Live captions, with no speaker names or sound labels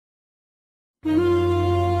من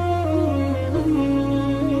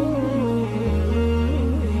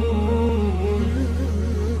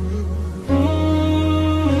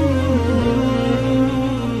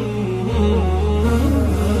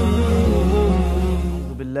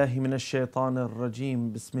الشيطان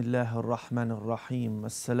الرجيم بسم الله الرحمن الرحيم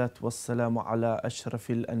الصلاة والسلام على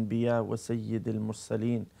أشرف الأنبياء وسيد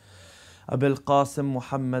المرسلين أبي القاسم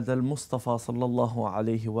محمد المصطفى صلى الله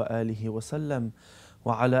عليه وآله وسلم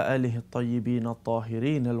وعلى آله الطيبين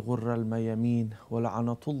الطاهرين الغر الميامين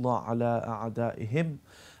ولعنة الله على أعدائهم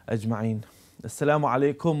أجمعين. السلام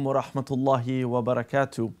عليكم ورحمة الله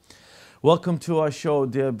وبركاته. Welcome to our show,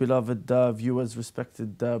 dear beloved viewers,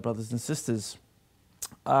 respected brothers and sisters.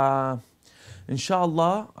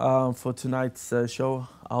 Inshallah, for tonight's show,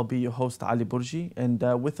 I'll be your host Ali Burji, and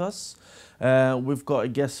with us we've got a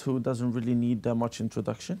guest who doesn't really need much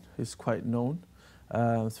introduction. He's quite known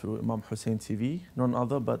through IMAM HUSSEIN TV, none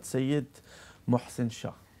other but Sayyid Muhsin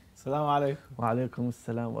Shah. Assalamu alaikum. Wa alaikum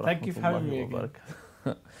assalam wa rahmatullahi wa barakatuh. Thank you for having me again.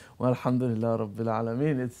 Well, alhamdulillah rabbil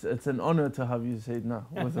alameen. It's an honor to have you, Sayyidina,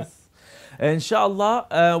 with us. Inshallah,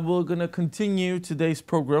 we're going to continue today's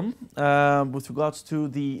program with regards to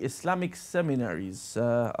the Islamic seminaries,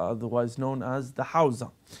 otherwise known as the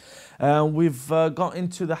Hawza. We've got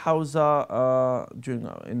into the Hawza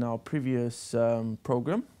in our previous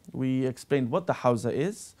program. We explained what the Hawza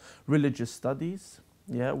is, religious studies,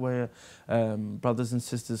 where brothers and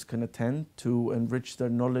sisters can attend to enrich their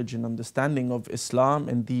knowledge and understanding of Islam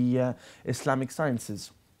and the Islamic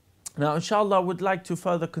sciences. Now, inshallah, I would like to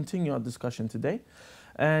further continue our discussion today.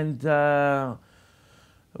 And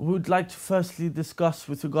we would like to firstly discuss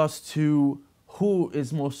with regards to who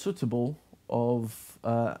is more suitable of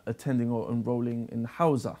attending or enrolling in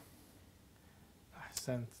Hawza.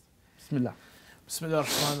 Ahsant. Bismillah. Bismillah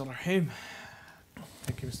ar-Rahman ar-Rahim.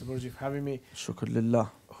 Thank you, Mr. Burji, for having me. Shukr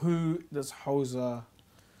lillah. Who does Hawza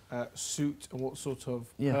suit, and what sort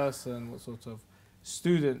of person, what sort of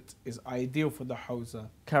student is ideal for the Hawza?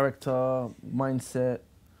 Character, mindset.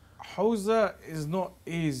 Hawza is not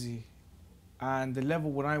easy, and the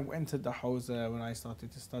level when I entered the Hawza, when I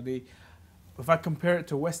started to study, if I compare it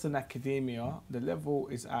to Western academia, the level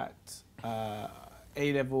is at A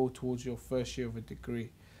level towards your first year of a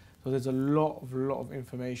degree. So there's a lot of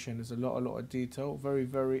information, there's a lot of detail, very,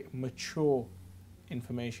 very mature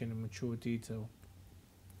information and mature detail.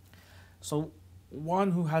 So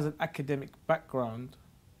one who has an academic background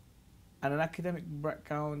and an academic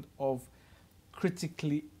background of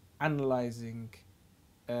critically analysing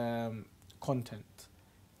content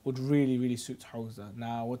would really suit Hawza.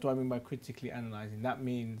 Now, what do I mean by critically analysing? That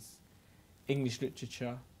means English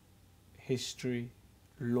literature, history,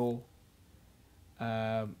 law,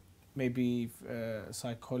 maybe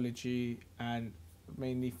psychology, and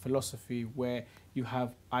mainly philosophy, where you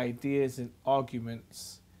have ideas and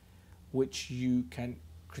arguments which you can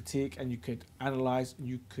critique and you could analyse, and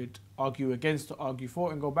you could argue against or argue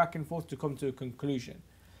for and go back and forth to come to a conclusion.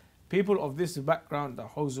 People of this background, the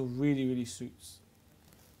Hawza really suits.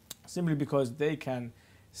 Simply because they can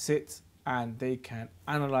sit and they can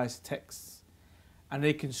analyse texts and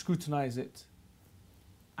they can scrutinise it,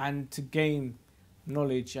 and to gain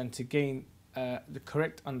knowledge and to gain the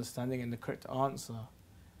correct understanding and the correct answer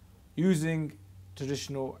using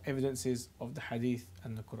traditional evidences of the Hadith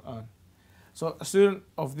and the Quran. So a student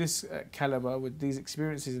of this caliber with these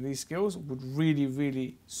experiences and these skills would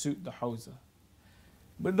really suit the Hawza.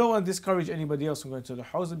 But don't want to discourage anybody else from going to the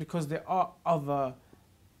Hawza, because there are other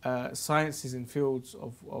sciences and fields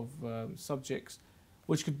of subjects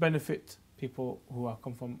which could benefit people who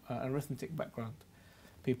come from an arithmetic background,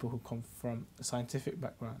 people who come from a scientific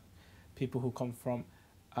background, people who come from,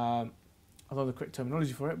 I don't know the correct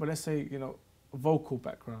terminology for it, but let's say, a vocal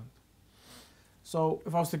background. So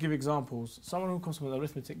if I was to give examples, someone who comes from an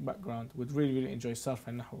arithmetic background would really enjoy Sarf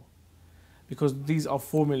and Nahu, because these are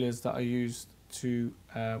formulas that are used to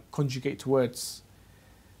conjugate words.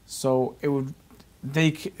 So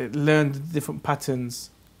they learn the different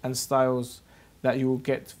patterns and styles that you will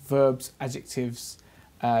get verbs, adjectives,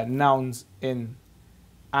 nouns in,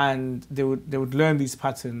 and they would learn these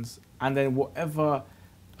patterns, and then whatever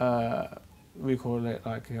we call it,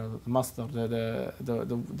 like the master,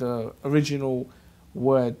 the original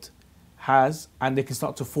word has, and they can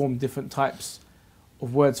start to form different types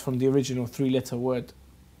of words from the original 3-letter word.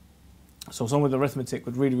 So someone with arithmetic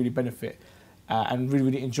would really benefit and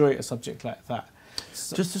really enjoy a subject like that.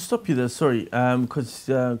 So just to stop you there, sorry, because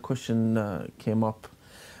a question came up.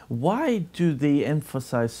 Why do they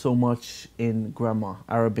emphasize so much in grammar,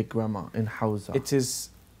 Arabic grammar, in Hawza? It is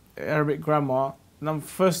Arabic grammar. Now,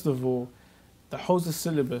 first of all, the Hawza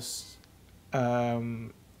syllabus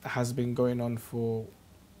has been going on for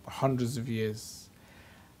hundreds of years.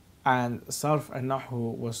 And Sarf and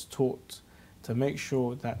Nahu was taught to make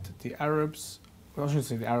sure that the Arabs, well, I shouldn't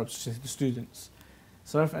say the Arabs, I should say the students.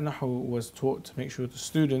 Sarf and Nahu was taught to make sure the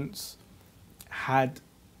students had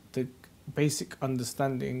the basic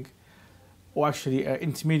understanding, or actually an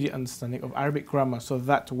intermediate understanding of Arabic grammar, so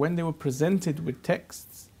that when they were presented with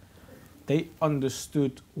texts, they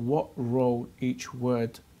understood what role each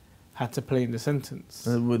word had to play in the sentence.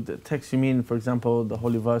 With the text, you mean, for example, the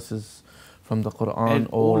holy verses from the Quran, And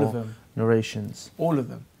or all of them. narrations? All of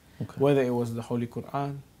them. Okay. Whether it was the Holy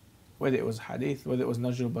Quran, whether it was Hadith, whether it was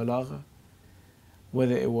Najr al-Balagha,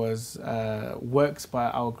 whether it was works by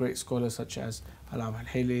our great scholars such as Alam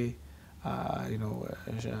al-Hili,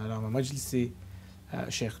 Alam al-Majlisi,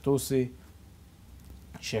 Sheikh Tusi,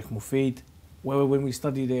 Sheikh Mufid. When we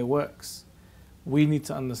study their works, we need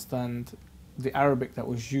to understand the Arabic that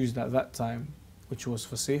was used at that time, which was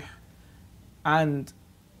Fasih, and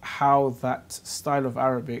how that style of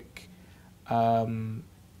Arabic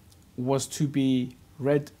was to be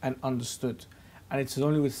read and understood. And it's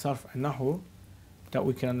only with Sarf and Nahu that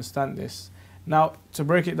we can understand this. Now, to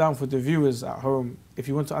break it down for the viewers at home, if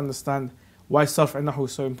you want to understand why Sarf and Nahu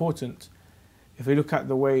is so important, if we look at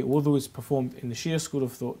the way wudu is performed in the Shia school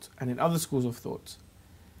of thought and in other schools of thought,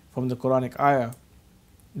 from the Quranic ayah,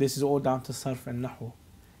 this is all down to Sarf and Nahu,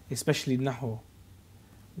 especially Nahu,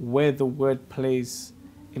 where the word plays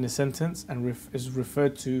in a sentence and is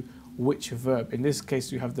referred to which verb. In this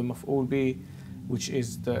case, you have the maf'ul bi, which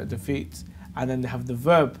is the feet, and then they have the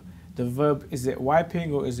verb. The verb, is it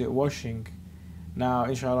wiping or is it washing? Now,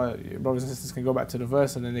 inshallah, brothers and sisters can go back to the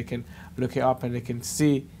verse and then they can look it up and they can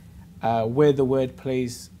see where the word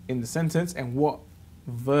plays in the sentence and what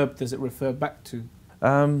verb does it refer back to.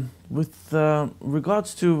 With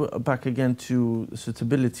regards to, back again to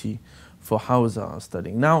suitability for Hawza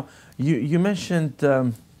studying. Now, you mentioned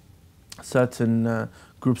certain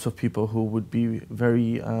groups of people who would be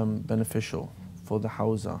very beneficial for the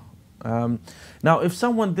Hawza. Now, if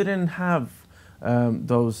someone didn't have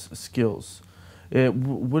those skills,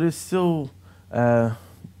 would it still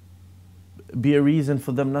be a reason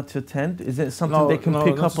for them not to attend? Is it something they can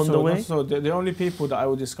pick up on the way? So the only people that I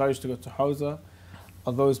would discourage to go to Hawza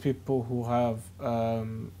are those people who have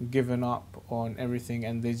given up on everything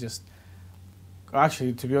and they just,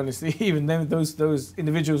 actually, to be honest, even them, those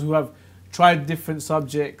individuals who have tried different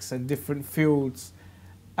subjects and different fields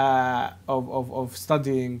of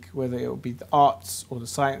studying, whether it would be the arts or the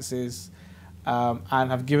sciences,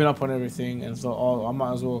 and have given up on everything and thought, oh, I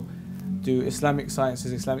might as well do Islamic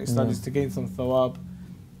sciences, Islamic studies to gain some thawab.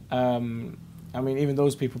 I mean, even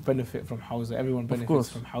those people benefit from Hawza. Everyone benefits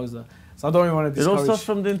from Hawza. So I don't even want to discourage. It all starts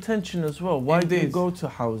from the intention as well. Why do you go to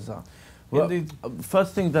Hawza? Well,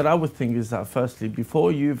 first thing that I would think is that, firstly,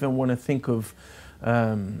 before you even want to think of,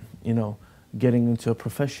 getting into a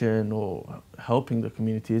profession or helping the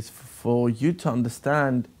community, is for you to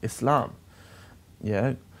understand Islam.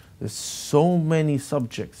 Yeah, there's so many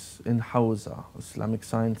subjects in Hawza, Islamic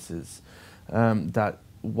sciences, that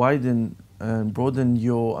widen and broaden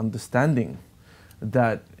your understanding,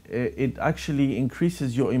 that it actually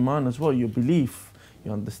increases your iman as well, your belief,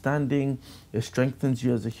 your understanding. It strengthens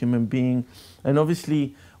you as a human being. And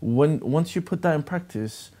obviously, once you put that in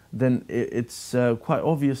practice, then it's quite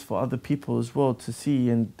obvious for other people as well to see,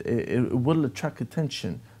 and it will attract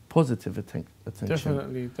attention, positive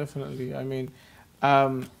attention. Definitely. I mean,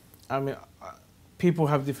 people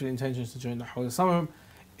have different intentions to join the Hawza. Some of them,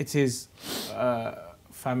 it is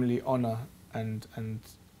family honor and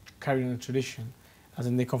carrying on a tradition, as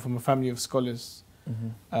in they come from a family of scholars.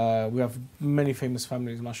 We have many famous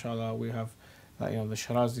families, mashallah. We have, the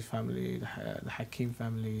Shirazi family, the Hakim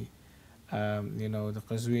family, the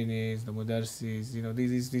Qazwinis, the Mudarsis.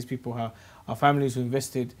 These people are families who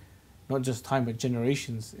invested not just time but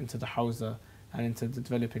generations into the Hawza and into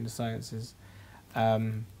developing the sciences.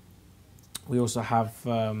 We also have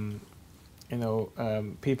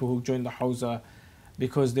people who join the Hawza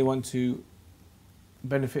because they want to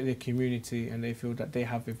benefit their community and they feel that they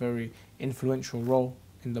have a very influential role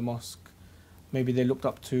in the mosque. Maybe they looked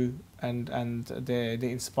up to and they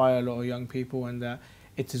inspire a lot of young people, and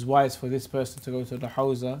it is wise for this person to go to the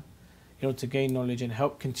Hawza, to gain knowledge and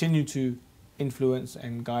help continue to influence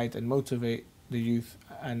and guide and motivate the youth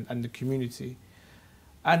and the community.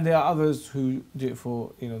 And there are others who do it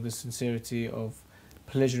for the sincerity of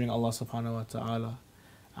pleasuring Allah subhanahu wa ta'ala,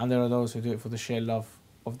 and there are those who do it for the sheer love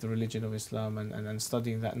of the religion of Islam and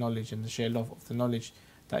studying that knowledge and the sheer love of the knowledge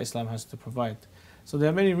that Islam has to provide. So there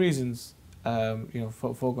are many reasons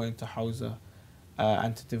for going to Hawza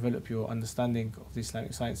and to develop your understanding of the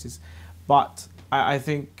Islamic sciences. But I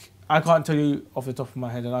think I can't tell you off the top of my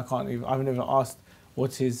head, and I've never asked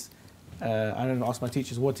what is, I never asked my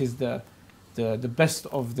teachers what is the best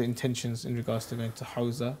of the intentions in regards to going to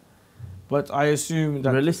Hawza. But I assume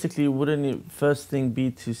that realistically, wouldn't it first thing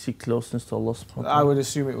be to seek closeness to Allah subhanahu wa ta'ala? I would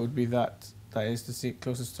assume it would be that is to seek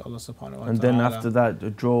closest to Allah subhanahu wa ta'ala. And then after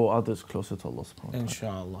that, draw others closer to Allah subhanahu wa ta'ala.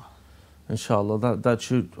 Inshallah. Inshallah, that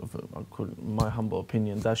should, in my humble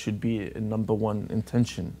opinion, that should be a number one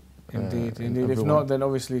intention. Indeed. If not, then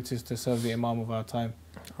obviously it is to serve the Imam of our time.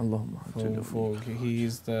 Allahumma. For he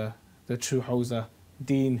is the true Hawza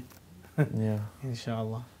Deen. Yeah.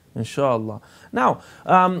 Inshallah. Inshallah. Now,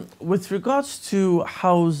 with regards to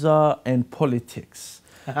Hawza and politics,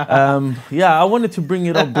 yeah, I wanted to bring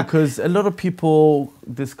it up because a lot of people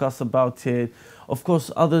discuss about it. Of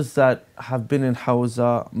course, others that have been in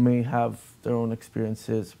Hawza may have their own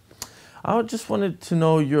experiences. I just wanted to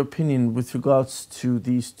know your opinion with regards to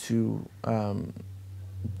these two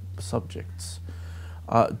subjects.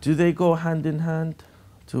 Do they go hand in hand?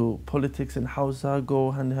 Do politics and Hawza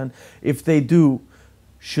go hand in hand? If they do,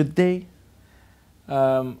 should they?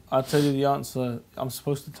 I'll tell you the answer I'm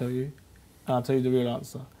supposed to tell you, and I'll tell you the real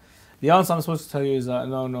answer. The answer I'm supposed to tell you is that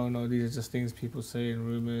no, these are just things people say and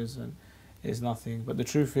rumours, and it's nothing. But the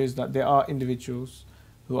truth is that there are individuals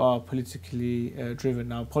who are politically driven.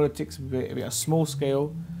 Now, politics may be a small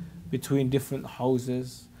scale between different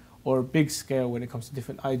houses, or a big scale when it comes to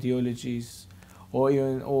different ideologies,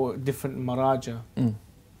 or different maraja.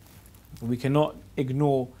 We cannot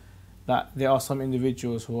ignore that there are some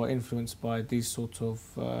individuals who are influenced by these sort of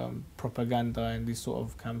propaganda and these sort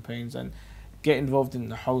of campaigns and get involved in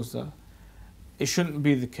the Hawza. It shouldn't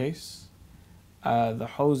be the case. The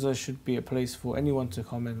Hawza should be a place for anyone to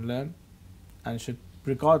come and learn, and should,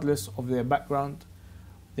 regardless of their background,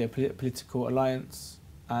 their political alliance,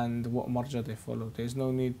 and what marja they follow. There's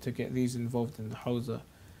no need to get these involved in the Hawza.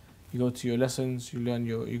 You go to your lessons, you learn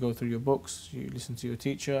you go through your books, you listen to your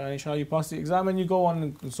teacher, and inshallah you pass the exam and you go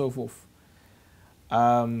on and so forth.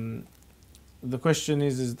 The question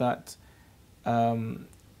is that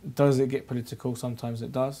does it get political? Sometimes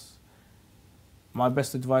it does. My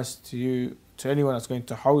best advice to anyone that's going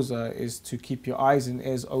to Hawza is to keep your eyes and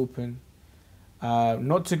ears open.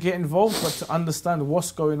 Not to get involved, but to understand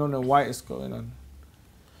what's going on and why it's going on.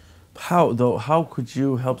 How though? How could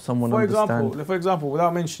you help someone understand? For example,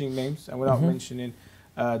 without mentioning names and without mentioning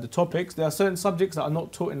the topics, there are certain subjects that are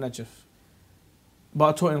not taught in Najaf, but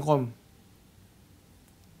are taught in Qom.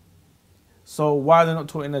 So why are they not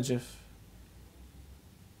taught in Najaf?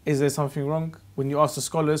 Is there something wrong? When you ask the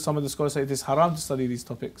scholars, some of the scholars say it is haram to study these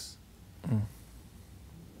topics.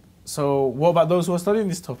 So what about those who are studying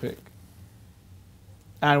this topic?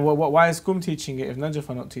 And why is Qum teaching it if Najaf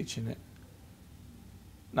are not teaching it?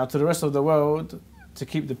 Now, to the rest of the world, to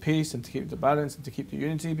keep the peace and to keep the balance and to keep the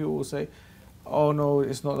unity, people will say, oh no,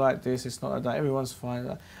 it's not like this, it's not like that, everyone's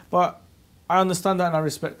fine. But I understand that and I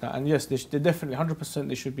respect that. And yes, they definitely, 100%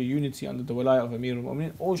 there should be unity under the wilayah of Amir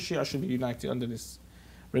al-Mu'mineen. All Shia should be united under this,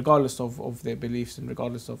 regardless of their beliefs and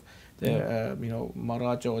regardless of their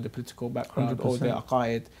maraja or their political background 100%. Or their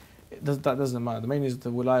aqaid. That doesn't matter. The main is the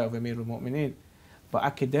wilayah of Amir al-Mu'mineen. But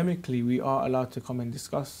academically, we are allowed to come and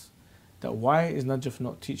discuss that why is Najaf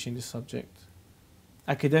not teaching this subject?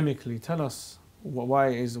 Academically, tell us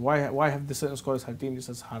why have the certain scholars have deemed this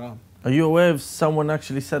as haram? Are you aware if someone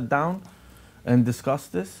actually sat down and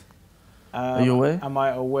discussed this? Are you aware? Am I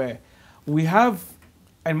aware? We have,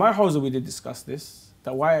 in my Hawza we did discuss this.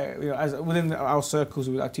 That why, as within our circles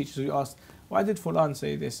with our teachers, we asked, why did Fulan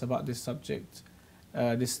say this about this subject,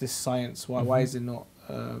 this science? Why is it not?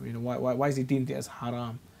 Why is he deemed it as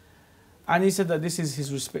haram? And he said that this is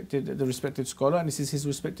the respected scholar, and this is his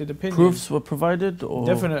respected opinion. Proofs were provided, or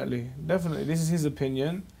definitely. This is his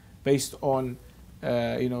opinion based on,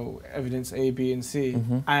 evidence A, B, and C,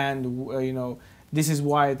 and this is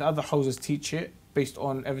why the other houses teach it based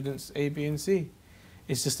on evidence A, B, and C.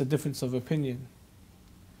 It's just a difference of opinion.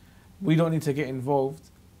 We don't need to get involved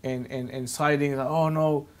in siding that. Oh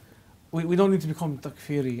no. We don't need to become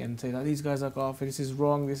takfiri and say that these guys are kafir, this is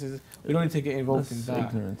wrong, we don't need to get involved in that.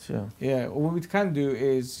 Ignorance, yeah. Yeah, what we can do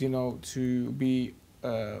is, to be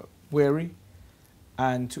wary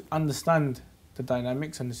and to understand the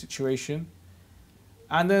dynamics and the situation.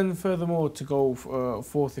 And then furthermore, to go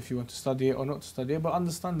forth if you want to study it or not to study it, but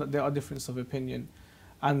understand that there are differences of opinion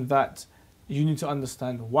and that you need to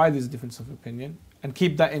understand why there's a difference of opinion and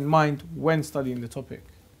keep that in mind when studying the topic.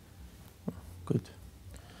 Good.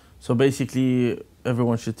 So basically,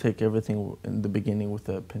 everyone should take everything in the beginning with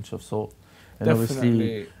a pinch of salt and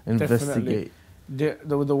obviously investigate.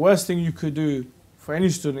 The worst thing you could do for any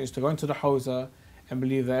student is to go into the Hawza and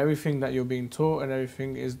believe that everything that you're being taught and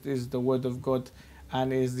everything is the word of God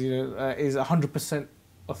and is is 100%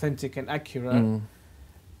 authentic and accurate.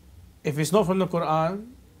 If it's not from the Quran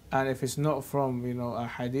and if it's not from a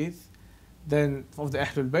hadith, then of the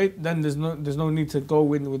Ahlul Bayt, then there's no need to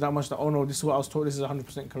go in with that much that, oh no, this is what I was taught, this is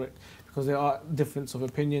 100% correct, because there are difference of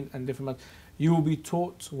opinion and different. You will be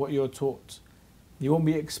taught what you're taught. You won't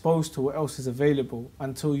be exposed to what else is available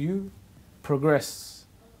until you progress.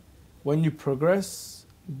 When you progress,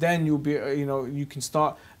 then you'll be you can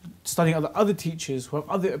start studying other teachers who have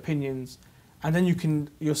other opinions, and then you can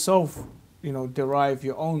yourself derive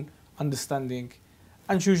your own understanding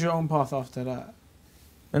and choose your own path after that.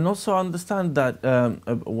 And also understand that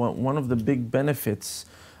one of the big benefits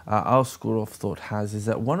our school of thought has is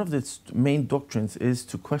that one of its main doctrines is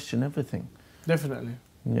to question everything. Definitely.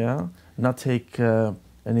 Yeah, not take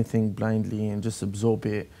anything blindly and just absorb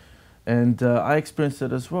it. And I experienced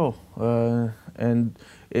it as well. And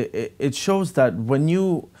it shows that when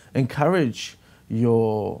you encourage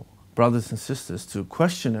your brothers and sisters to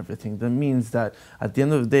question everything, that means that at the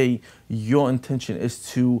end of the day, your intention is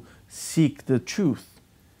to seek the truth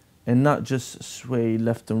and not just sway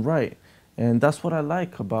left and right. And that's what I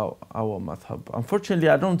like about our madhab. Unfortunately,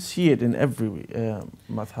 I don't see it in every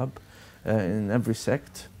madhab, in every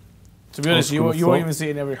sect. To be honest, you won't even see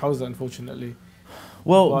it in every house, unfortunately.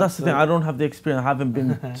 Well, but that's the thing. I don't have the experience. I haven't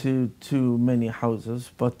been to too many houses.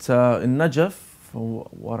 But in Najaf, from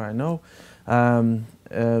what I know,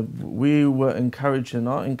 we were encouraged and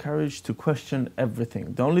are encouraged to question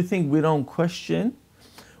everything. The only thing we don't question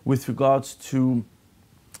with regards to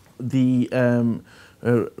the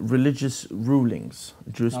religious rulings,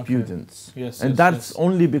 jurisprudence. Okay. Yes, and that's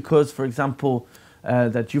only because, for example,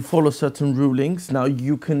 that you follow certain rulings. Now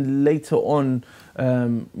you can later on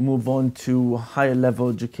move on to higher level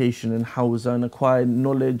education in Hausa and acquire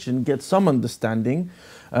knowledge and get some understanding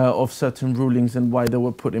of certain rulings and why they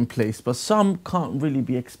were put in place. But some can't really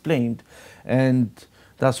be explained. And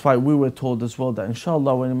that's why we were told as well that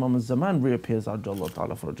inshallah when Imam al-Zaman reappears, Ajjallahu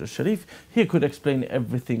Ta'ala Faraj al-Sharif, he could explain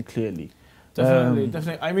everything clearly. Definitely,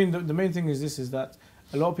 definitely. I mean, the main thing is that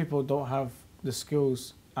a lot of people don't have the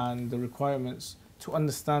skills and the requirements to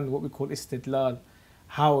understand what we call istidlal,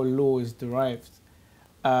 how a law is derived.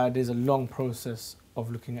 There's a long process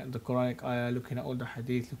of looking at the Quranic ayah, looking at all the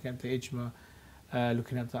hadith, looking at the ijma,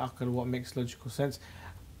 looking at the aql, what makes logical sense.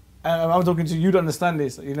 I'm talking to you to understand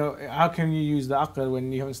this. How can you use the aql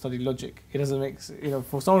when you haven't studied logic? It doesn't make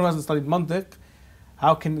for someone who hasn't studied mantiq,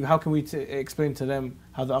 how can we explain to them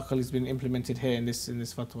how the aql has been implemented here in this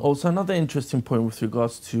fatwa? Also, another interesting point with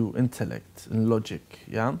regards to intellect and logic.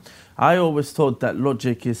 Yeah, I always thought that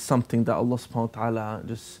logic is something that Allah Subhanahu wa Taala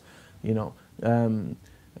just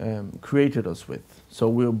created us with. So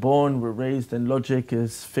we're born, we're raised, and logic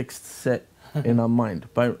is fixed, set in our mind.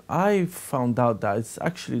 But I found out that it's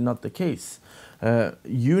actually not the case.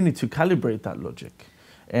 You need to calibrate that logic.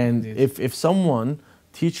 And if someone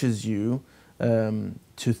teaches you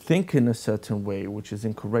to think in a certain way which is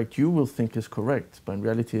incorrect, you will think is correct, but in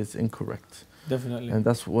reality it's incorrect. Definitely. And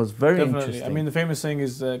that was very interesting. I mean, the famous saying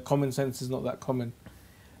is common sense is not that common.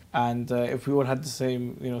 And if we all had the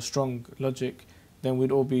same strong logic, then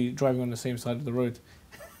we'd all be driving on the same side of the road.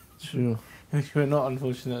 True. We're not,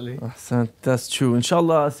 unfortunately. That's true.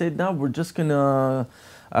 Inshallah, Sayyidina, we're just going to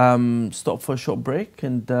stop for a short break.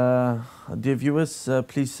 And dear viewers,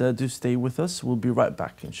 please do stay with us. We'll be right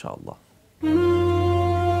back, inshallah.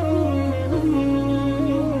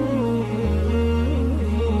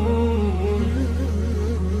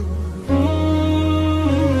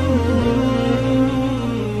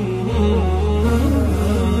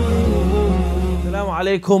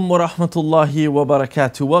 Alaikum wa rahmatullahi wa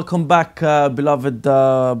barakatuh. Welcome back, beloved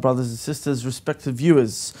brothers and sisters, respected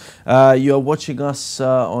viewers. You are watching us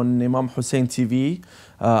on Imam Hussein TV.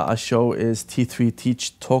 Our show is T3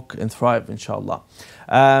 Teach, Talk and Thrive, inshallah.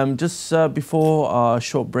 Just before our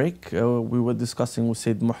short break, we were discussing with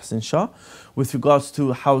Sayyid Muhsin Shah with regards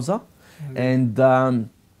to Hausa. And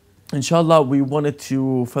inshallah, we wanted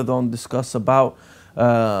to further on discuss about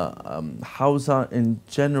Hausa in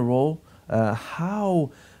general.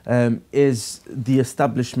 How is the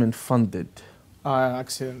establishment funded?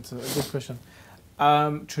 Excellent, good question.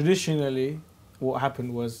 Traditionally, what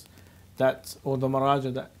happened was that all the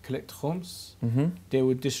maraja that collect khums, they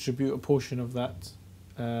would distribute a portion of that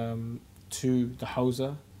to the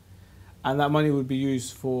Hausa, and that money would be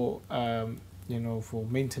used for for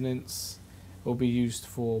maintenance. It will be used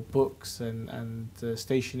for books and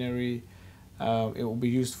stationery. It will be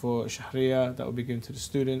used for shahriya that will be given to the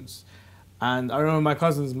students. And I remember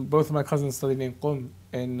both of my cousins studied in Qom,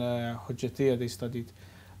 in Hujjatiyya they studied.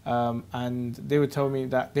 and they would tell me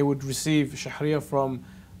that they would receive shahriya from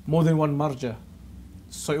more than one marja.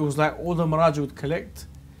 So it was like all the maraj would collect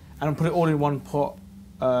and put it all in one pot.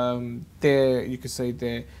 You could say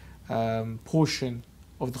their portion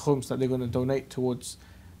of the khums that they're going to donate towards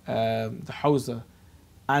the hawza,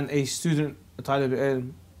 and a student, a talib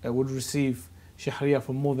ilm, would receive shahriya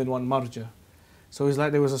from more than one marja. So it's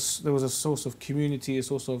like there was a source of community, a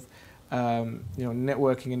source of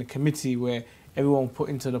networking in a committee where everyone put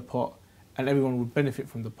into the pot and everyone would benefit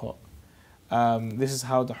from the pot. This is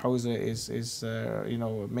how the hawza is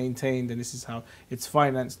maintained, and this is how it's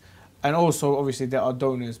financed. And also, obviously, there are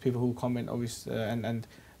donors, people who come in, obviously, and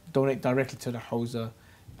donate directly to the hawza.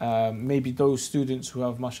 Maybe those students who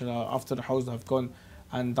have, mashallah, after the hawza have gone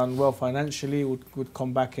and done well financially would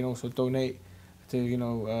come back and also donate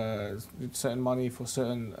to certain money for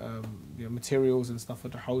certain materials and stuff for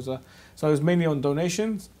the hawza. So it was mainly on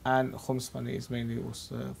donations, and khums money is mainly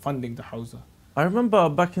was funding the hawza. I remember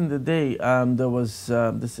back in the day there was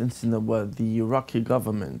this incident where the Iraqi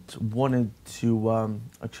government wanted to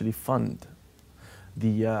actually fund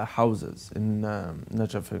the houses in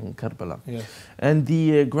Najaf and Karbala. Yes. And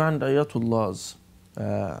the Grand Ayatollahs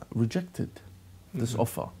rejected this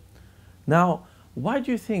offer. Now, why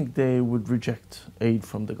do you think they would reject aid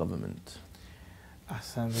from the government?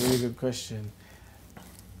 That's a really good question.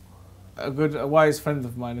 A wise friend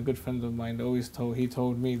of mine, a good friend of mine, he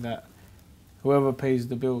told me that whoever pays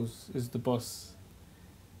the bills is the boss.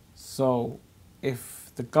 So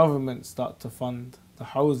if the government start to fund the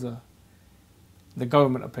hawza, the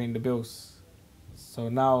government are paying the bills. So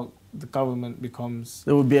now the government becomes...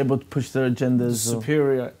 They would be able to push their agendas.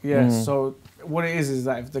 Superior, yeah. So what it is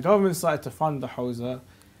that if the government started to fund the hawza,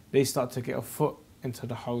 they start to get a foot into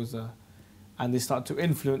the hawza, and they start to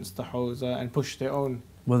influence the hawza and push their own...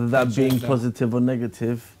 Whether that agenda, being positive or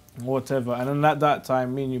negative. Whatever. And then at that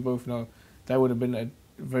time, me and you both know, that would have been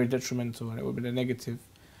very detrimental, and it would have been a negative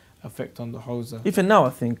effect on the hawza. Even now, I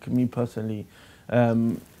think, me personally,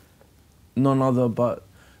 none other but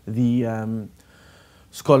the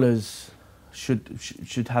scholars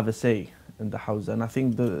should have a say in the hawza, and I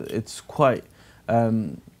think that it's quite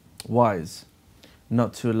wise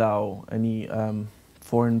not to allow any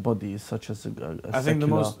foreign bodies such as I think the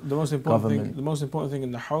most important thing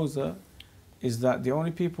in the hawza is that the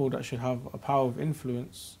only people that should have a power of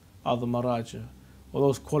influence are the maraja, or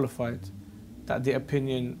those qualified, that their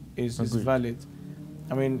opinion is valid.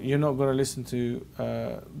 I mean, you're not going to listen to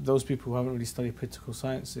those people who haven't really studied political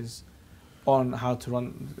sciences on how to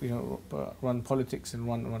run politics and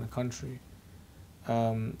run a country.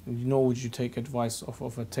 Nor would you take advice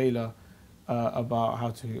of a tailor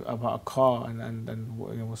about a car and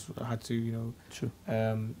how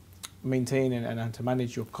to maintain and to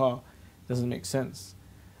manage your car. Doesn't make sense.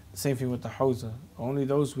 Same thing with the hawza. Only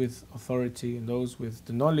those with authority and those with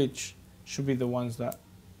the knowledge should be the ones that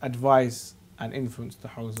advise and influence the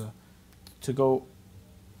hawza to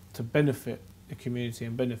benefit the community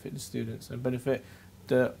and benefit the students and benefit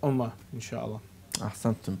the ummah, inshallah.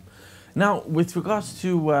 Ahsantum. Now, with regards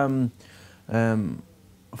to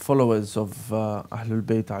followers of Ahlul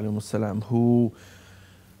Bayt alayhimus salam who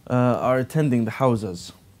are attending the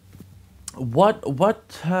hawzas, what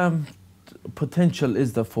potential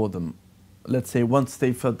is there for them? Let's say once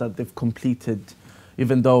they felt that they've completed,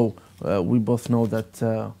 even though we both know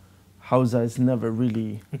that hawza is never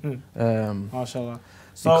really, MashaAllah.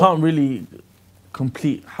 So you can't really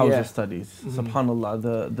complete hawza studies.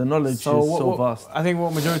 Subhanallah, the knowledge is so vast. I think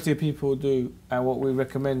what majority of people do and what we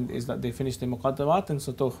recommend is that they finish the muqaddamat and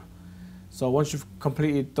sutuh. So once you've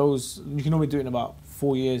completed those, you can only do it in about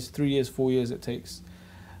 4 years, 3 years, 4 years it takes.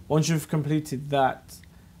 Once you've completed that,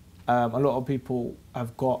 a lot of people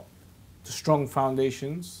have got strong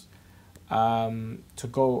foundations to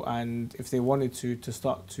go, and if they wanted to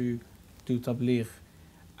start to do tabligh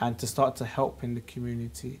and to start to help in the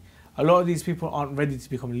community. A lot of these people aren't ready to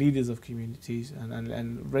become leaders of communities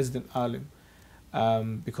and resident alim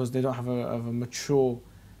because they don't have a mature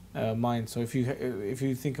mind. So if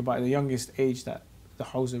you think about the youngest age that the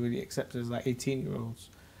hawza really accepts is like 18-year-olds,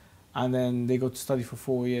 and then they go to study for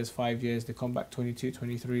 4 years, 5 years, they come back 22,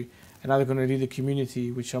 23, and now they're going to lead a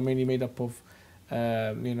community which are mainly made up of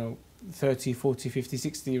 30, 40, 50,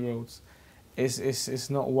 60-year-olds. It's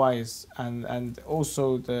not wise, and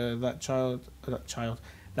also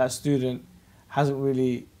that student hasn't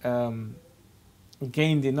really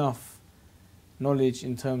gained enough knowledge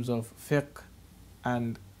in terms of fiqh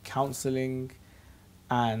and counselling,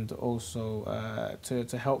 and also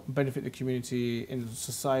to help benefit the community in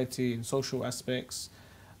society, in social aspects,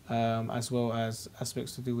 as well as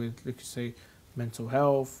aspects to do with, like you say, mental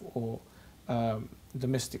health or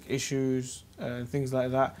domestic issues, things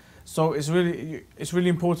like that. So it's really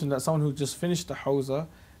important that someone who just finished the Hawza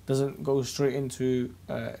doesn't go straight into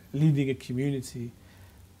leading a community.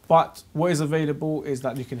 But what is available is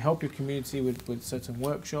that you can help your community with certain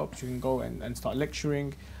workshops. You can go and start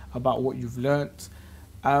lecturing about what you've learnt.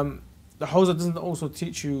 The Hawza doesn't also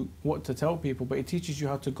teach you what to tell people, but it teaches you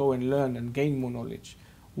how to go and learn and gain more knowledge,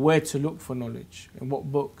 where to look for knowledge, in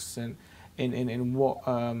what books and in what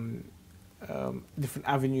different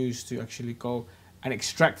avenues to actually go and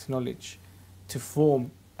extract knowledge to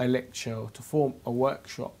form a lecture, or to form a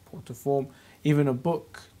workshop, or to form even a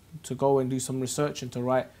book, to go and do some research and to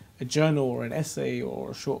write a journal or an essay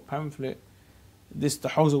or a short pamphlet. The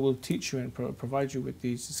Hawza will teach you and provide you with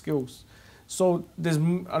these skills. So there's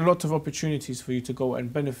a lot of opportunities for you to go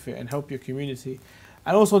and benefit and help your community.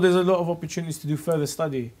 And also there's a lot of opportunities to do further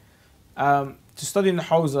study. To study in the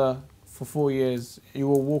Hawza for 4 years, you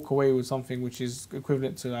will walk away with something which is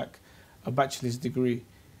equivalent to like a bachelor's degree.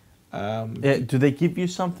 Do they give you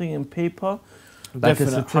something in paper?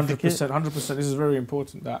 Definitely, 100%. This is very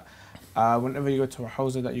important that whenever you go to a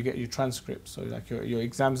Hawza that you get your transcripts, so like your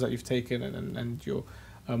exams that you've taken and your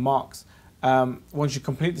marks. Once you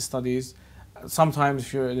complete the studies,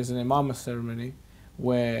 sometimes there's an imamah ceremony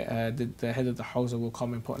where the head of the Hawza will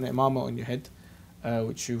come and put an imamah on your head,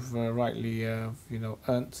 which you've rightly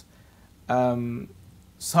earned.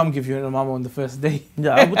 Some give you an imamah on the first day.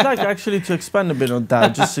 Yeah, I would like actually to expand a bit on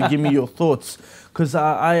that, just to give me your thoughts, because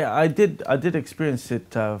I did experience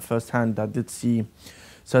it firsthand. I did see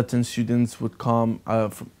certain students would come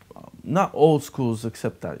from not all schools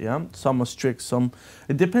except that. Yeah, some are strict, some.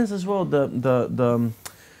 It depends as well. The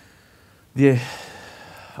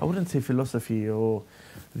I wouldn't say philosophy or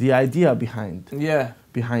the idea behind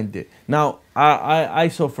it. Now I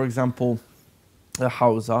saw, for example, a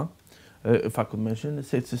Hawza. If I could mention, the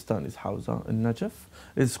Sayyid Sistani's Hawza in Najaf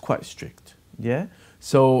is quite strict. Yeah,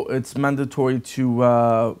 so it's mandatory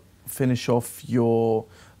to finish off your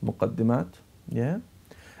muqaddimat. Yeah,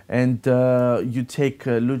 and you take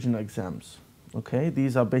Lujna exams. Okay,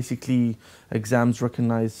 these are basically exams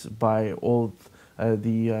recognized by all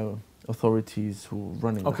the authorities who are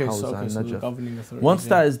running the Hawza and Najaf. Once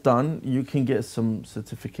that is done, you can get some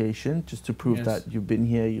certification just to prove that you've been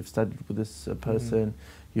here, you've studied with this person.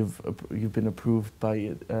 You've been approved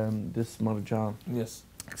by this marja,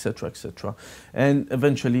 etc., etc. And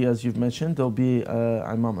eventually, as you've mentioned, there'll be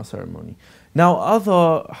imamah ceremony. Now,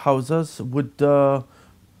 other Hawzas would put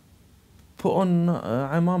on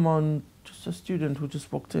imamah on just a student who just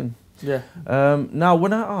walked in. Yeah. Now,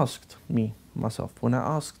 when I asked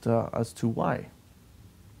as to why,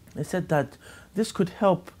 they said that this could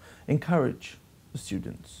help encourage the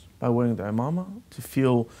students by wearing the imamah to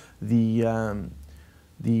feel the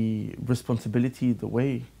responsibility, the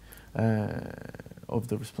way of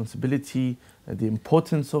the responsibility, the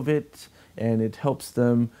importance of it, and it helps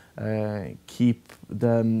them keep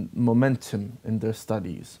the momentum in their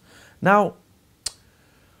studies. Now,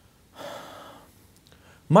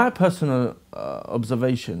 my personal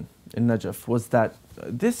observation in Najaf was that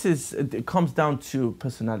it comes down to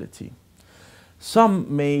personality. Some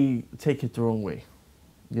may take it the wrong way.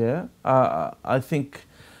 Yeah, I think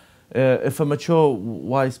if a mature,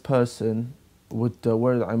 wise person would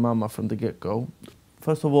wear the imamah from the get-go,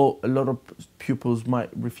 first of all, a lot of pupils might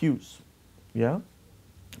refuse, yeah,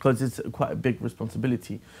 because it's quite a big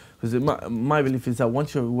responsibility. Because my belief is that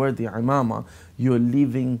once you wear the imamah, you're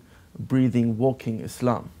living, breathing, walking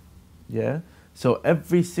Islam, yeah. So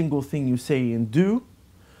every single thing you say and do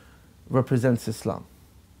represents Islam,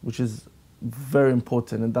 which is very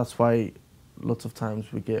important, and that's why lots of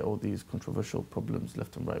times we get all these controversial problems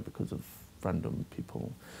left and right because of random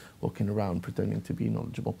people walking around pretending to be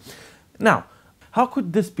knowledgeable. Now, how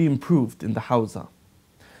could this be improved in the Hawza?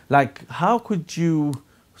 Like, how could you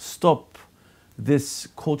stop this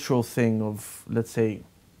cultural thing of, let's say,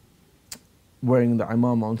 wearing the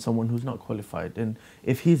imamah on someone who's not qualified? And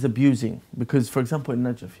if he's abusing, because, for example, in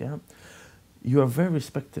Najaf, yeah, you are very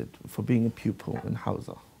respected for being a pupil in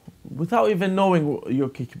Hawza. Without even knowing your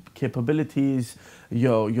capabilities,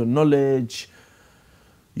 your knowledge,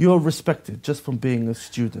 you're respected just from being a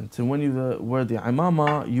student. And when you wear the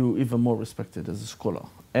imamah, you're even more respected as a scholar.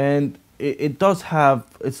 And it does have,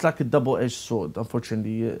 it's like a double-edged sword,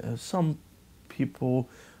 unfortunately. Some people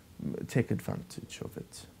take advantage of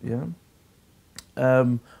it, yeah?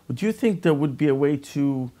 Do you think there would be a way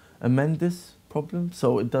to amend this problem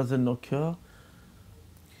so it doesn't occur?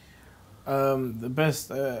 The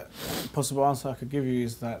best possible answer I could give you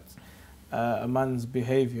is that a man's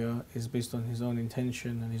behavior is based on his own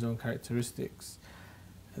intention and his own characteristics.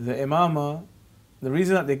 The imamah the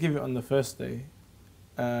reason that they give it on the first day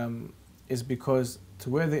is because to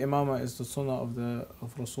wear the imamah is the sunnah of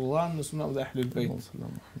Rasulullah and the sunnah of the Ahlul Bayt.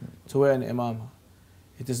 To wear an imamah.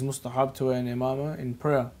 It is mustahab to wear an imamah in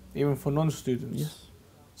prayer, even for non-students. Yes.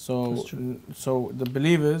 So the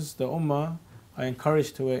believers, the ummah, are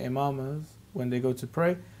encouraged to wear imamahs when they go to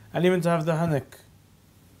pray, and even to have the hanak.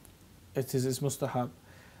 It's mustahab.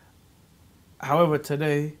 However,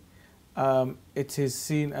 today, it is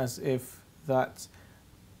seen as if that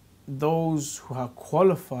those who are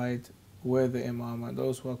qualified wear the imamah.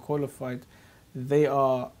 Those who are qualified, they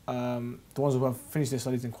are the ones who have finished their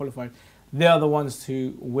studies and qualified. They are the ones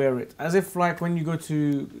to wear it. As if like when you go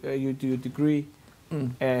to, you do a degree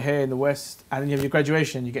here in the West, and then you have your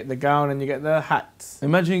graduation, you get the gown and you get the hat.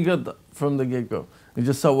 Imagine you get that from the get-go. You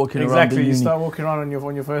just start walking around. Exactly, you start walking around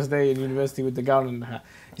on your first day in university with the gown and the hat.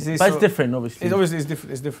 You see, but it's different, obviously. It obviously is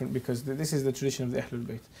different. It's different because this is the tradition of the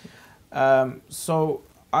Ahlul Bayt. So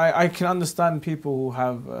I can understand people who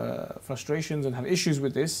have frustrations and have issues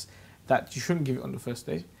with this, that you shouldn't give it on the first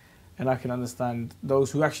day. And I can understand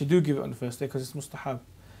those who actually do give it on the first day because it's mustahab.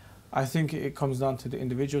 I think it comes down to the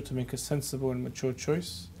individual to make a sensible and mature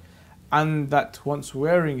choice. And that once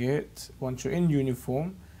wearing it, once you're in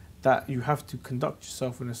uniform, that you have to conduct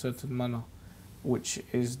yourself in a certain manner, which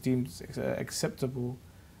is deemed acceptable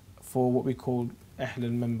for what we call Ahl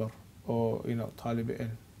al-Member, or Talib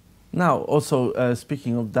al-Ilm. Now, also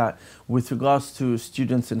speaking of that, with regards to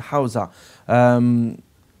students in Hawza,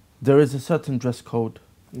 there is a certain dress code.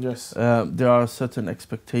 Yes. There are certain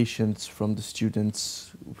expectations from the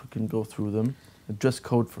students. We can go through them. The dress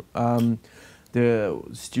code. The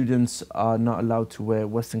students are not allowed to wear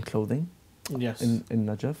Western clothing. Yes. In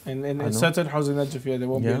Najaf. In certain houses in Najaf, yeah, they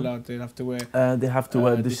won't be allowed. They have to wear. They have to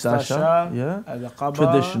wear distasha. Yeah. The qaba,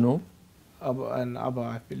 traditional. And aba,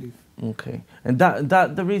 I believe. Okay. And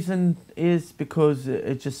that the reason is because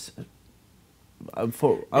it just it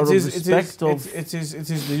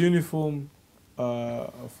is the uniform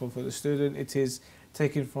for the student. It is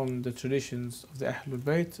taken from the traditions of the Ahlul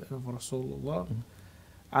Bayt and of Rasulullah,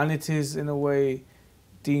 and it is in a way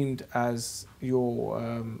deemed as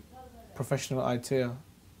your professional attire.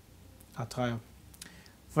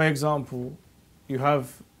 For example, you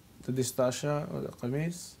have the distasha or the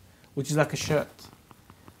qamis, which is like a shirt.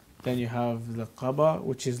 Then you have the qaba,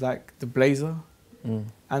 which is like the blazer,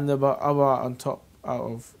 and the aba on top, out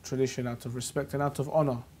of tradition, out of respect, and out of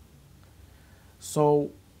honor.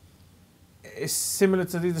 So it's similar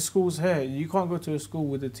to the schools here. You can't go to a school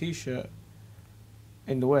with a t-shirt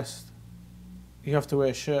in the West. You have to wear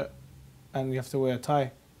a shirt, and you have to wear a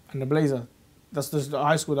tie and a blazer. That's just the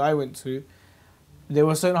high school that I went to. There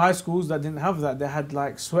were certain high schools that didn't have that. They had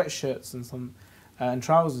like sweatshirts and some and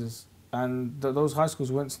trousers, and those high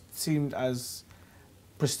schools weren't seemed as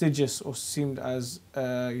prestigious or seemed as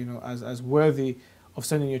as worthy of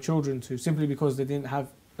sending your children to, simply because they didn't have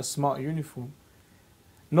a smart uniform.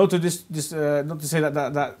 Not to not to say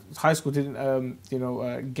that high school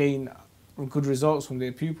didn't gain good results from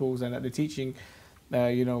their pupils, and that the teaching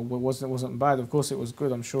wasn't bad. Of course it was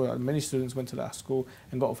good. I'm sure many students went to that school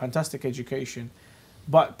and got a fantastic education,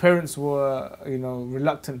 but parents were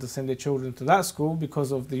reluctant to send their children to that school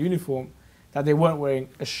because of the uniform, that they weren't wearing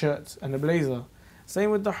a shirt and a blazer. Same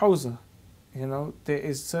with the hawza. There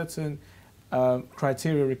is certain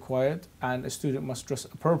criteria required, and a student must dress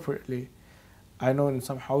appropriately. I know in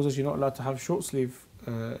some houses you're not allowed to have short sleeve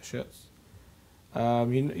shirts.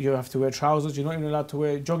 You have to wear trousers. You're not even allowed to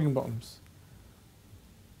wear jogging bottoms.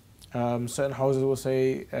 Certain houses will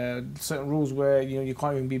say certain rules where you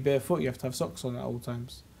can't even be barefoot. You have to have socks on at all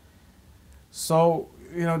times. So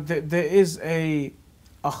there is a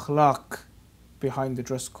akhlaq behind the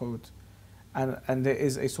dress code, and there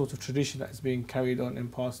is a sort of tradition that is being carried on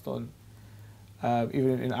and passed on.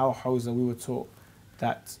 Even in our house, we were taught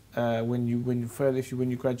that when you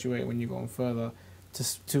graduate, when you go on further,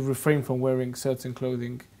 to refrain from wearing certain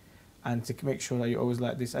clothing, and to make sure that you're always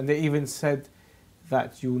like this. And they even said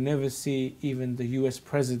that you'll never see even the US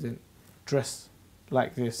president dress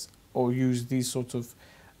like this or use these sort of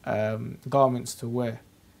garments to wear.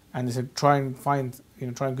 And they said try and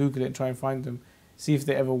Google it and try and find them, see if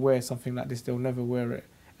they ever wear something like this. They'll never wear it,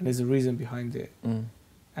 and there's a reason behind it.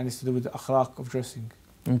 And it's to do with the akhlaq of dressing.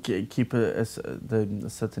 Okay, keep a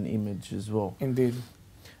certain image as well. Indeed.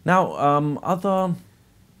 Now, other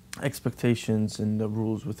expectations and the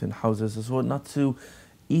rules within houses as well, not to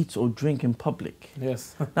eat or drink in public.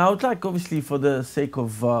 Yes. Now, I would like, obviously, for the sake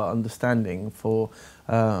of understanding for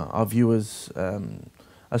our viewers,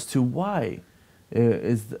 as to why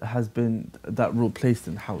has been that rule placed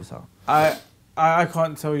in Hawza. I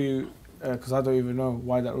can't tell you because I don't even know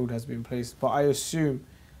why that rule has been placed, but I assume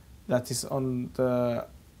that it is on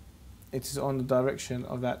the direction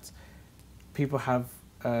of that people have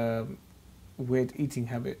weird eating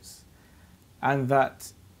habits, and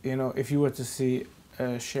that, you know, if you were to see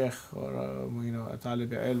a sheikh or a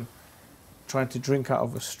talib ilm trying to drink out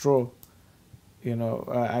of a straw, you know,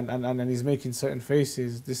 and he's making certain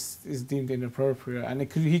faces, this is deemed inappropriate, and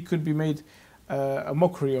he could be made a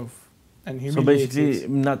mockery of and humiliated. So basically,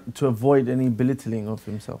 not to avoid any belittling of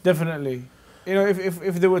himself. Definitely, you know,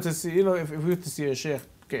 if they were to see, you know, if we were to see a sheikh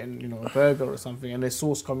getting, you know, a burger or something, and there's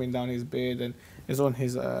sauce coming down his beard and it's on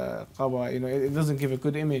his qaba, you know, it doesn't give a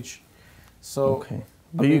good image. So, okay.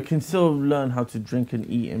 But you can still learn how to drink and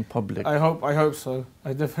eat in public. I hope so.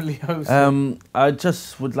 I definitely hope so. I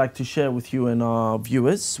just would like to share with you and our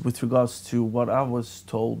viewers with regards to what I was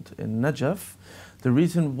told in Najaf. The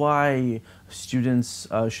reason why students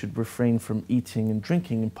should refrain from eating and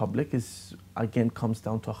drinking in public is, again, comes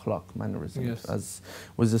down to akhlaq, mannerisms. Yes. As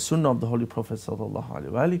was the sunnah of the Holy Prophet sallallahu alaihi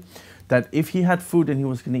wasallam, that if he had food and he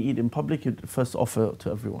was going to eat in public, he'd first offer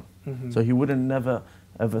to everyone. So he wouldn't never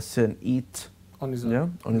ever sit and eat on his own. Yeah,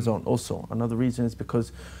 on his own. Also, another reason is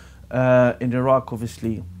because in Iraq,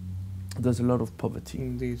 obviously, there's a lot of poverty.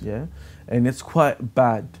 Indeed. Yeah, and it's quite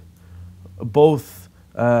bad, both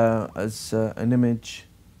as an image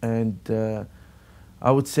and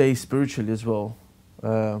I would say spiritually as well,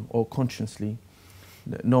 or consciously,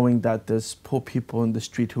 knowing that there's poor people in the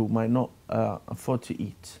street who might not afford to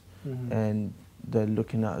eat, and they're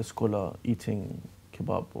looking at a scholar eating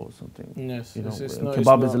kebab or something. Yes, you know,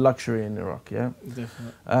 kebab is a luxury in Iraq. Yeah,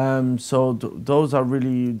 definitely. So those are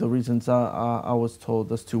really the reasons I was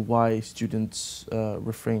told as to why students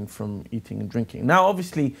refrain from eating and drinking. Now,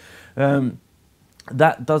 obviously,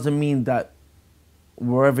 that doesn't mean that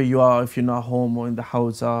wherever you are, if you're not home or in the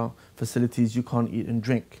hawza facilities, you can't eat and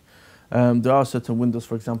drink. There are certain windows.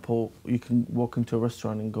 For example, you can walk into a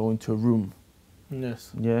restaurant and go into a room.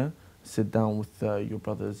 Yes. Yeah, sit down with your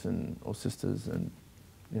brothers or sisters, and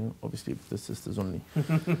you know, obviously the sisters only.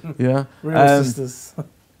 Yeah, real sisters.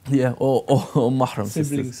 Yeah, or mahram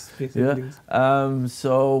siblings. Sisters. Yeah.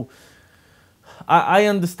 So I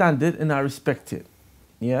understand it and I respect it.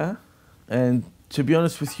 Yeah, and to be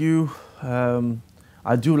honest with you,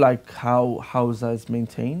 I do like how Hawza is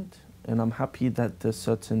maintained, and I'm happy that there's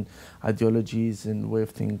certain ideologies and way of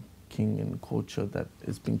thinking and culture that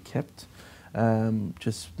is being kept.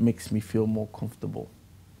 Just makes me feel more comfortable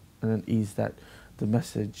and at ease that the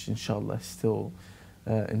message, inshallah, is still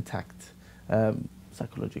intact.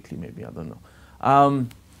 Psychologically, maybe, I don't know.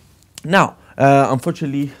 Now,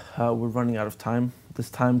 unfortunately, we're running out of time. This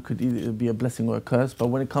time could either be a blessing or a curse, but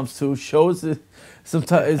when it comes to shows,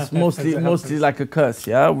 sometimes it's mostly like a curse.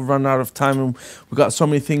 Yeah, we run out of time and we've got so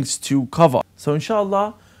many things to cover. So,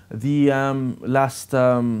 inshallah, the last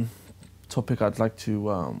topic I'd like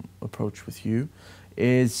to approach with you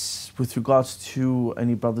is with regards to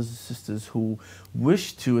any brothers and sisters who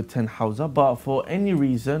wish to attend Hawza, but for any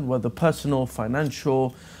reason, whether personal,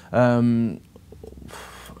 financial,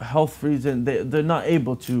 health reason, they're not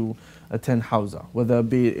able to attend Hawza, whether it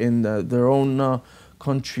be in their own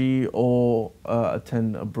country or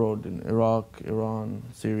attend abroad in Iraq, Iran,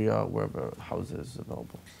 Syria, wherever Hawza is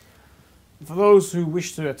available. For those who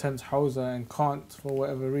wish to attend Hawza and can't for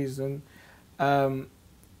whatever reason,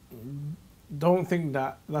 don't think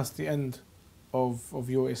that that's the end of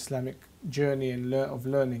your Islamic journey and of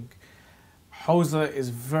learning. Hawza is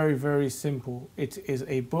very, very simple. It is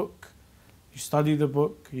a book. You study the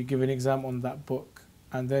book, you give an exam on that book,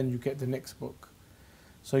 and then you get the next book.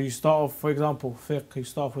 So you start off, for example, fiqh, you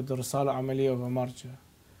start off with the Risala Amaliya of a Marja.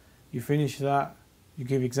 You finish that, you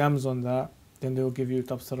give exams on that, then they will give you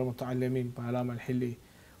Tabsara Muta'allimin by Alam al-Hilli,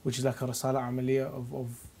 which is like a Risala Amaliya of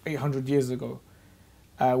 800 years ago,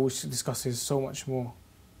 which discusses so much more.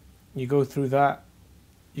 You go through that,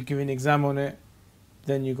 you give an exam on it,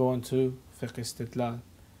 then you go on to Fiqh Istidlal.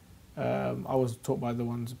 I was taught by the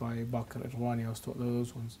ones by Bakr Irwani, I was taught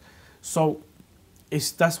those ones. So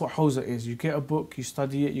that's what Hawza is. You get a book, you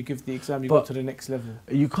study it, you give the exam, you go to the next level.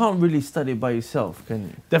 You can't really study by yourself, can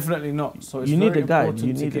you? Definitely not. So it's you need very a guide, important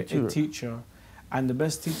you need to get a teacher. And the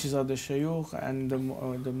best teachers are the shayukh and the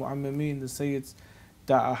mu'ammimin, the sayyids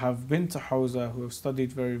that have been to Hawza, who have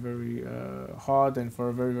studied very, very hard and for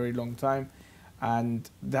a very, very long time, and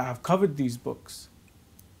that have covered these books.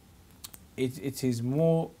 It is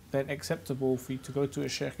more than acceptable for you to go to a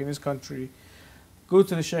sheikh in this country, go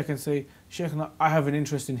to the sheikh and say, Sheikh, I have an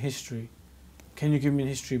interest in history. Can you give me a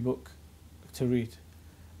history book to read?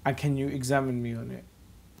 And can you examine me on it?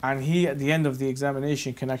 And he, at the end of the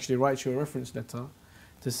examination, can actually write you a reference letter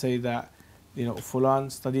to say that you know,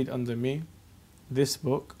 Fulan studied under me. This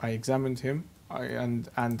book, I examined him,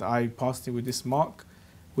 and I passed it with this mark,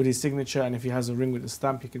 with his signature, and if he has a ring with a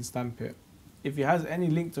stamp, he can stamp it. If he has any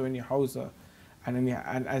link to any hawza, and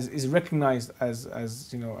as is recognized as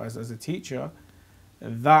you know, as a teacher,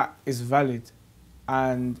 that is valid.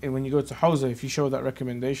 And when you go to hawza, if you show that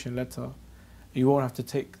recommendation letter, you won't have to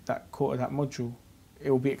take that module. It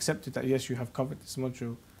will be accepted that yes, you have covered this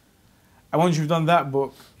module. And once you've done that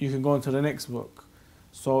book, you can go on to the next book.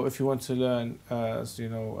 So if you want to learn,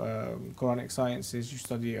 Quranic sciences, you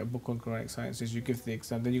study a book on Quranic sciences, you give the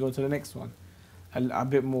exam, then you go to the next one, a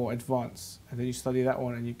bit more advanced, and then you study that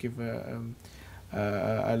one and you give an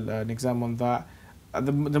exam on that.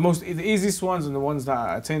 The easiest ones and the ones that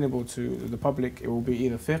are attainable to the public, it will be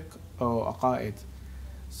either fiqh or aqaid.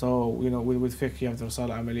 So, you know, with fiqh you have the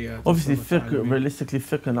Risala Amaliyah. Obviously, realistically,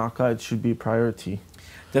 fiqh and aqaid should be priority.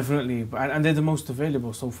 Definitely, and they're the most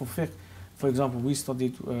available. So for fiqh, for example, we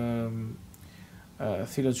studied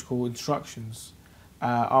theological instructions.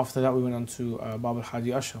 After that, we went on to Bab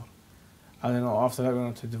al-Hadi Ashar. And then after that, we went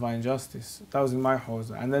on to Divine Justice. That was in my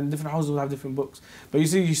hawza. And then different hawzas will have different books. But you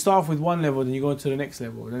see, you start off with one level, then you go to the next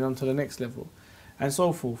level, then on to the next level, and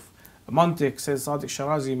so forth. Mantiq, says Sadiq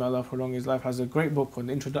Shirazi, may Allah prolong his life, has a great book on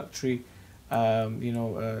introductory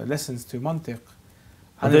lessons to Mantiq.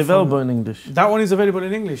 Are they available in English? That one is available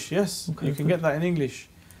in English, yes. Okay, you can get that in English.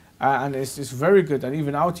 And it's very good. And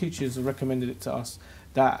even our teachers recommended it to us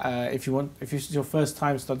that if it's your first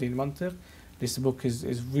time studying Mantiq, this book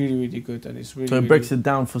is really, really good. And it's really, so it breaks it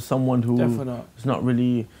down for someone who is not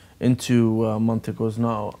really into Mantiq or is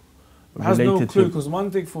not has related no clue, to because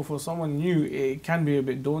Mantiq for someone new, it can be a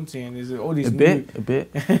bit daunting. And there's all these a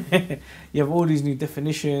bit. You have all these new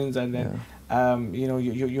definitions, and then you know,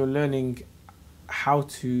 you're learning how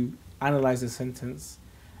to analyze a sentence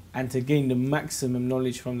and to gain the maximum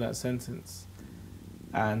knowledge from that sentence.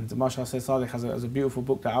 And mashallah, Sayyid Salih has a beautiful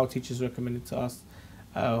book that our teachers recommended to us.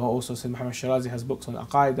 Also, Sayyid Muhammad Shirazi has books on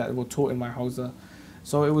aqaid that were taught in my hawza.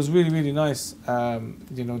 So it was really, really nice,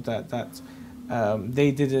 you know, that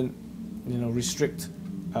they didn't, you know, restrict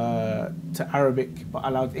to Arabic, but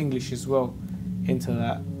allowed English as well into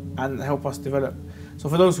that and help us develop. So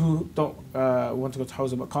for those who don't want to go to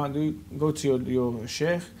hawza but can't go to your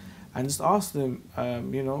sheikh and just ask them,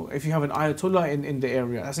 you know, if you have an ayatollah in the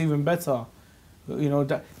area, that's even better. You know,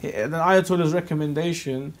 that the ayatollah's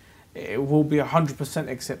recommendation, it will be 100%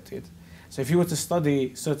 accepted. So if you were to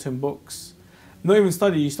study certain books, not even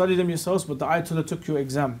study, you study them yourselves, but the ayatollah took your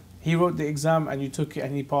exam. He wrote the exam and you took it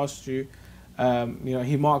and he passed you. You know,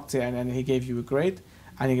 he marked it and he gave you a grade.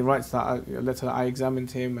 And he writes that letter that I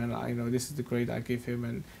examined him and you know, this is the grade I give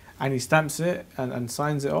him, and he stamps it and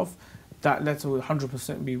signs it off. That letter will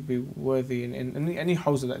 100% be worthy in any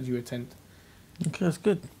hawza that you attend. Okay, that's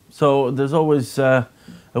good. So there's always a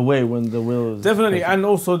way when the will is... Definitely, and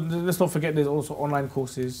also, let's not forget, there's also online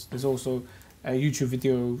courses, there's also YouTube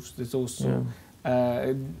videos, there's also...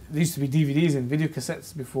 there used to be DVDs and video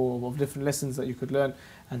cassettes before of different lessons that you could learn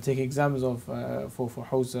and take exams of for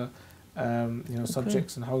hawza. You know,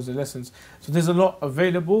 subjects and hawza lessons. So there's a lot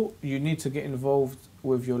available. You need to get involved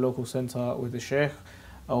with your local centre, with the sheikh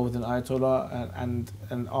or with an ayatollah,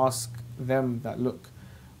 and ask them that, look,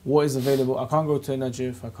 what is available? I can't go to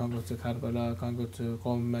Najif, I can't go to Karbala, I can't go to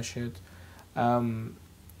Qawm Mashhad.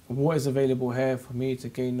 What is available here for me to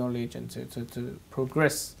gain knowledge and to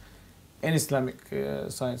progress in Islamic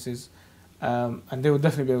sciences? And they will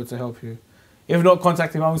definitely be able to help you. If not,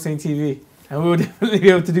 contact IMAM HUSSEIN TV. And we will definitely be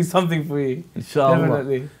able to do something for you. Inshallah.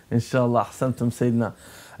 Definitely. Inshallah. Ahsantum Sayyidina.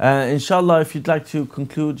 Inshallah, if you'd like to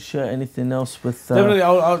conclude, share anything else with definitely,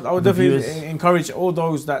 I would definitely encourage all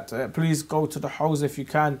those that please go to the hawza if you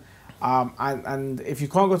can. And if you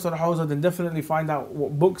can't go to the hawza, then definitely find out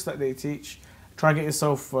what books that they teach. Try and get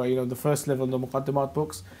yourself, you know, the first level, the Muqaddimat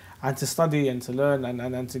books, and to study and to learn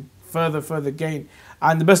and to further gain.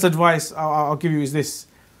 And the best advice I'll give you is this.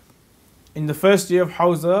 In the first year of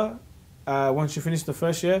hawza, once you finish the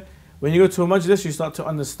first year, when you go to a majlis, you start to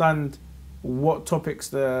understand what topics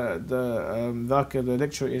the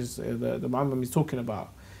lecturer is, the mu'ammam is talking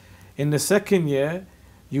about. In the second year,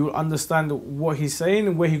 you will understand what he's saying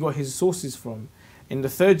and where he got his sources from. In the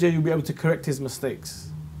third year, you'll be able to correct his mistakes.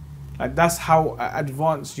 Like, that's how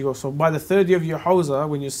advanced you go. So by the third year of your hawza,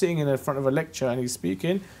 when you're sitting in front of a lecture and he's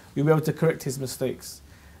speaking, you'll be able to correct his mistakes.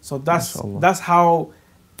 So that's how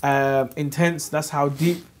intense, that's how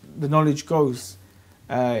deep the knowledge goes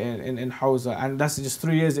in hawza. And that's just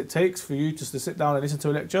 3 years it takes for you just to sit down and listen to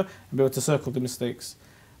a lecture and be able to circle the mistakes.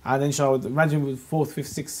 And inshallah, imagine with 4th,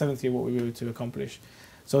 5th, 6th, 7th year what we'll be able to accomplish.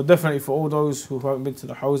 So definitely for all those who haven't been to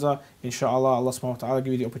the hawza, inshallah, Allah subhanahu wa ta'ala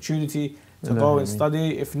give you the opportunity to go and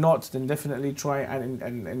study. If not, then definitely try and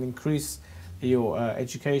increase your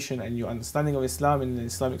education and your understanding of Islam and the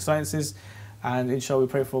Islamic sciences. And inshallah, we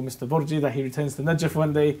pray for Mr. Borji that he returns to Najaf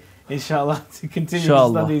one day, inshallah, to continue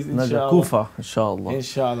his studies. Inshallah. Kufa, inshallah.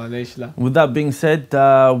 Inshallah. With that being said,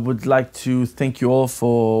 would like to thank you all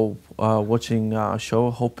for watching our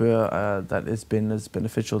show. Hope that it's been as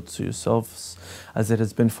beneficial to yourselves as it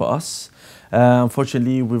has been for us.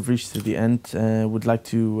 Unfortunately, we've reached to the end. Would like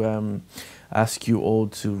to ask you all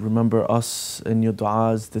to remember us in your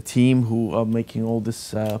du'as, the team who are making all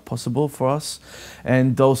this possible for us,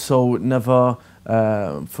 and also never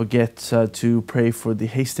forget to pray for the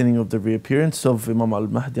hastening of the reappearance of Imam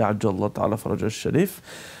al-Mahdi Ajjallahu Ta'ala Faraj al-Sharif.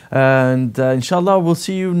 And inshallah, we'll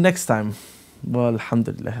see you next time.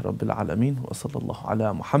 Walhamdulillahi Rabbil Alameen wa sallallahu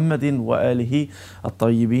ala Muhammadin wa alihi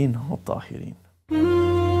at-tayyibin wa at-tahirin.